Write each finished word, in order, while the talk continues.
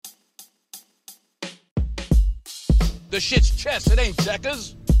The shit's chess, it ain't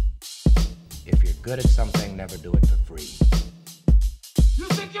checkers. If you're good at something, never do it for free. You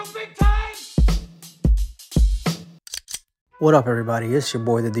think you're big time? What up, everybody? It's your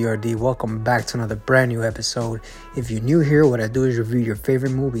boy, the DRD. Welcome back to another brand new episode. If you're new here, what I do is review your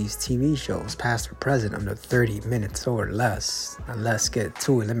favorite movies, TV shows, past or present, under 30 minutes or less. Now let's get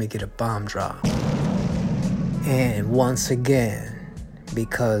to it. Let me get a bomb drop. And once again,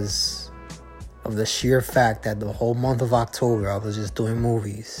 because of the sheer fact that the whole month of October I was just doing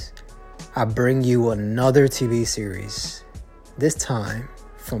movies, I bring you another TV series, this time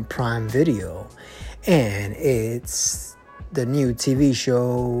from Prime Video, and it's the new TV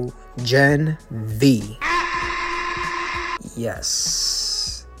show Gen V.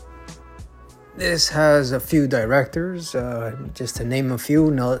 Yes. This has a few directors, just to name a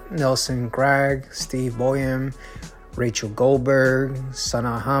few: Nelson Craig, Steve Boyum, Rachel Goldberg,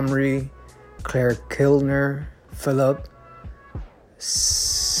 Sana Hamri, Claire Kilner, Philip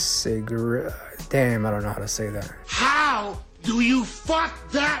Damn, I don't know how to say that. How do you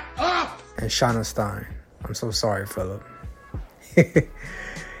fuck that up? And Shauna Stein. I'm so sorry, Philip.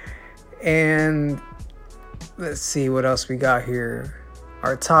 And let's see what else we got here.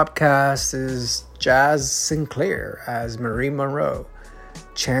 Our top cast is Jazz Sinclair as Marie Monroe,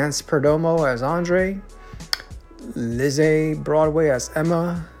 Chance Perdomo as Andre, Lizzie Broadway as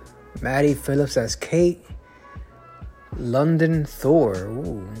Emma, Maddie Phillips as Kate, London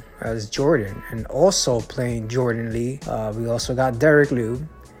Thor as Jordan, and also playing Jordan Lee, we also got Derek Liu,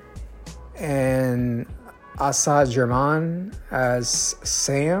 and Asad German as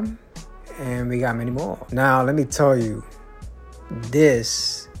Sam, and we got many more. Now, let me tell you,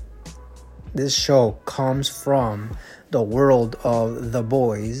 this show comes from the world of The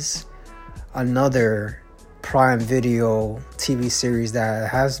Boys, another Prime Video TV series that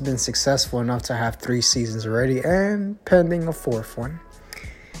has been successful enough to have 3 seasons already and pending a 4th one.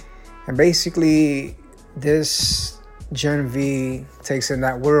 And basically, this Gen V takes in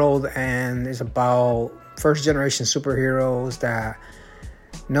that world and is about first generation superheroes that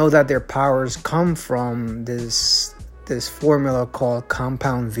know that their powers come from this formula called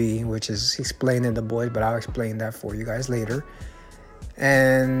Compound V, which is explained in The Boys, but I'll explain that for you guys later.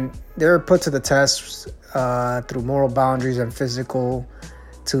 And they're put to the test through moral boundaries and physical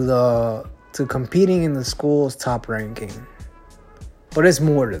to competing in the school's top ranking. But it's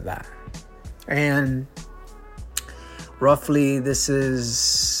more to that. And roughly, this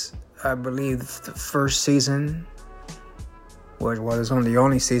is, I believe, the first season. Well, it's only the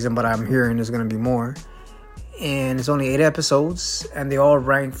only season, but I'm hearing there's going to be more. And it's only 8 episodes, and they all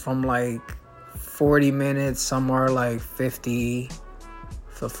rank from like 40 minutes, some are like 50.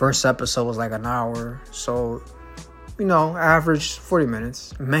 The first episode was like an hour. So, average 40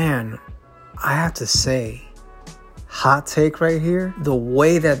 minutes. Man, I have to say, hot take right here, the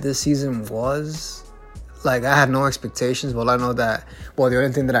way that this season was, like, I had no expectations. Well, I know that, the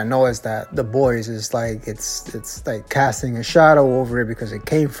only thing that I know is that The Boys is like, it's like casting a shadow over it because it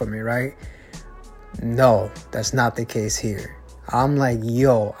came from me, right? No, that's not the case here. I'm like,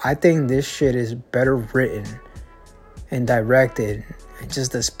 I think this shit is better written and directed and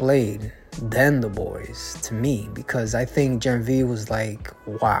just displayed than The Boys to me, because I think Gen V was like,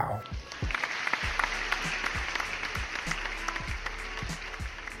 wow.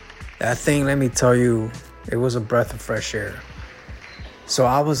 That thing, let me tell you, it was a breath of fresh air. So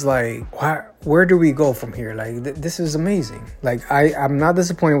I was like, where do we go from here? Like, this is amazing. Like, I'm not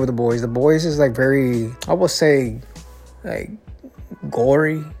disappointed with The Boys. The Boys is like very, I would say, like,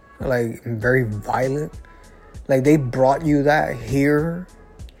 gory, like very violent. Like, they brought you that here,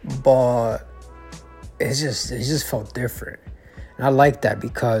 but it just felt different. And I like that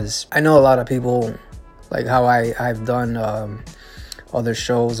because I know a lot of people, like how I've done other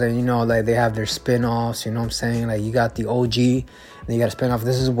shows, and like they have their spin-offs, you know what I'm saying? Like, you got the OG and you got a spin-off.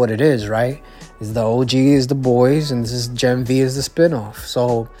 This is what it is, right? Is the OG is The Boys, and this is Gen V is the spin-off.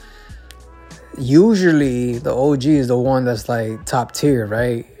 So usually the OG is the one that's like top tier,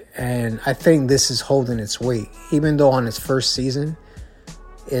 right? And I think this is holding its weight, even though on its first season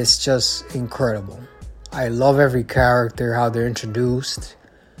it's just incredible. I love every character, how they're introduced.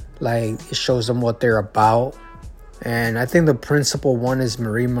 Like, it shows them what they're about. And I think the principal one is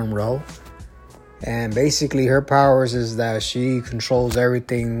Marie Monroe. And basically her powers is that she controls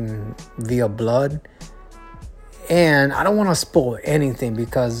everything via blood. And I don't want to spoil anything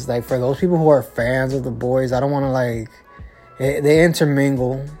because, like, for those people who are fans of The Boys, I don't want to, like, they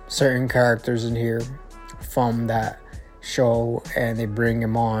intermingle certain characters in here from that show and they bring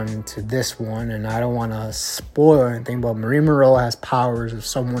them on to this one. And I don't want to spoil anything, but Marie Monroe has powers of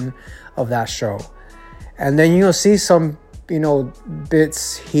someone of that show. And then you'll see some,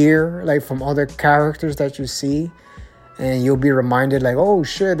 bits here, like from other characters that you see. And you'll be reminded, like, oh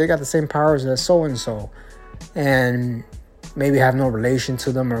shit, they got the same powers as so-and-so. And maybe have no relation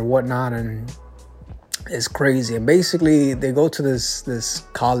to them or whatnot. And it's crazy. And basically, they go to this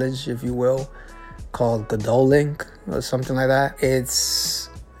college, if you will, called Godolink or something like that. It's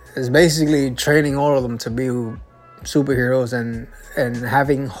basically training all of them to be superheroes and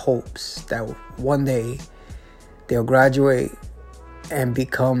having hopes that one day they'll graduate and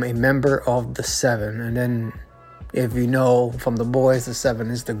become a member of the Seven. And then, if you know from the boys, the Seven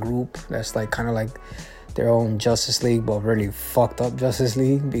is the group that's like kind of like their own Justice League, but really fucked up Justice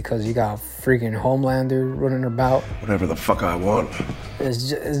League, because you got freaking Homelander running about. Whatever the fuck I want.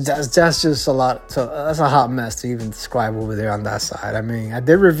 That's just a lot. That's a hot mess to even describe over there on that side. I mean, I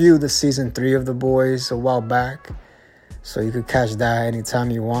did review the season 3 of The Boys a while back, so you could catch that anytime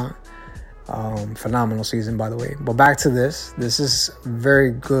you want. Phenomenal season, by the way. But back to this. This is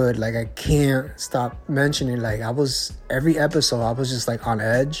very good. Like, I can't stop mentioning. Like, every episode, I was just like on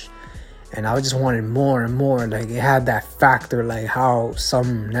edge. And I just wanted more and more. Like, it had that factor, like how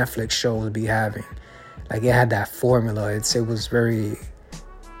some Netflix shows be having. Like, it had that formula. It just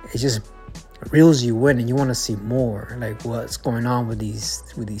reels you in, and you want to see more. Like, what's going on with these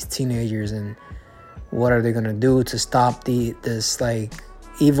teenagers, and what are they gonna do to stop this like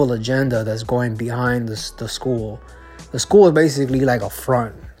evil agenda that's going behind the school. The school is basically like a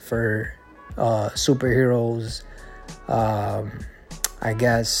front for superheroes. I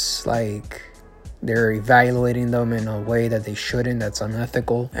guess, like, they're evaluating them in a way that they shouldn't. That's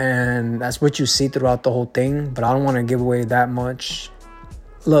unethical. And that's what you see throughout the whole thing. But I don't want to give away that much.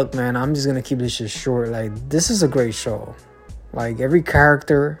 Look, man, I'm just going to keep this shit short. Like, this is a great show. Like, every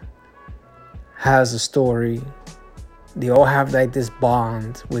character has a story. They all have, like, this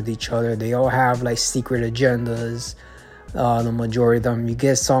bond with each other. They all have, like, secret agendas. The majority of them. You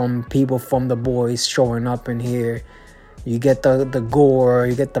get some people from The Boys showing up in here. You get the gore,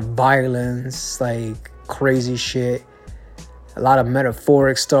 you get the violence, like crazy shit. A lot of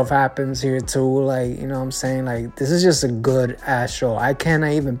metaphoric stuff happens here too, like, you know what I'm saying? Like, this is just a good ass show. I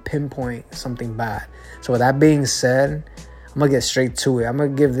cannot even pinpoint something bad. So with that being said, I'm gonna get straight to it. I'm gonna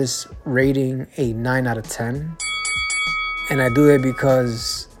give this rating a 9 out of 10. And I do it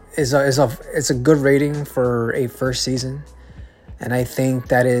because it's a good rating for a first season. And I think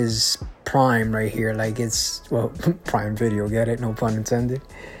that is Prime right here. Like, it's, well, Prime Video, get it? No pun intended.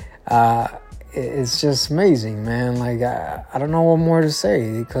 It's just amazing, man. Like, I don't know what more to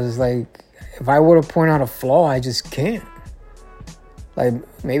say, because, like, if I were to point out a flaw, I just can't. Like,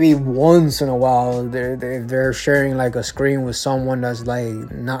 maybe once in a while, they're sharing, like, a screen with someone that's,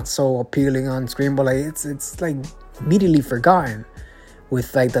 like, not so appealing on screen, but, like, it's like, immediately forgotten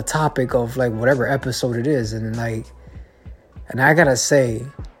with, like, the topic of, like, whatever episode it is. And, like, and I gotta say,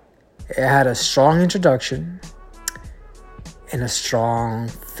 it had a strong introduction and a strong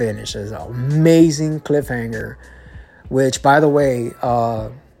finish. It's an amazing cliffhanger, which, by the way,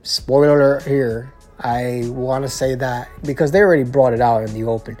 spoiler alert here, I want to say that because they already brought it out in the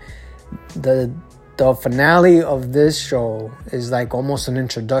open. The finale of this show is like almost an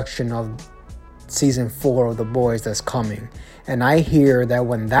introduction of season 4 of The Boys that's coming. And I hear that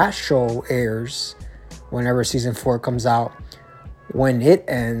when that show airs, whenever season 4 comes out, when it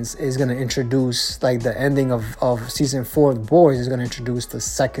ends, is going to introduce, like, the ending of season 4 of The Boys is going to introduce the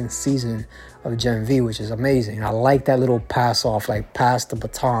second season of Gen V, which is amazing. I like that little pass off, like, pass the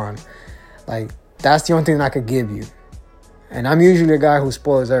baton. Like, that's the only thing I could give you. And I'm usually a guy who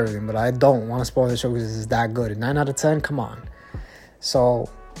spoils everything, but I don't want to spoil the show because it's that good. 9 out of 10, come on. So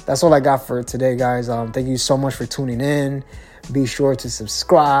that's all I got for today, guys. Thank you so much for tuning in. Be sure to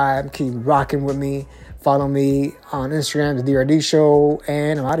subscribe. Keep rocking with me. Follow me on Instagram, The DRD Show,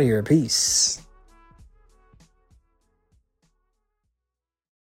 and I'm out of here. Peace.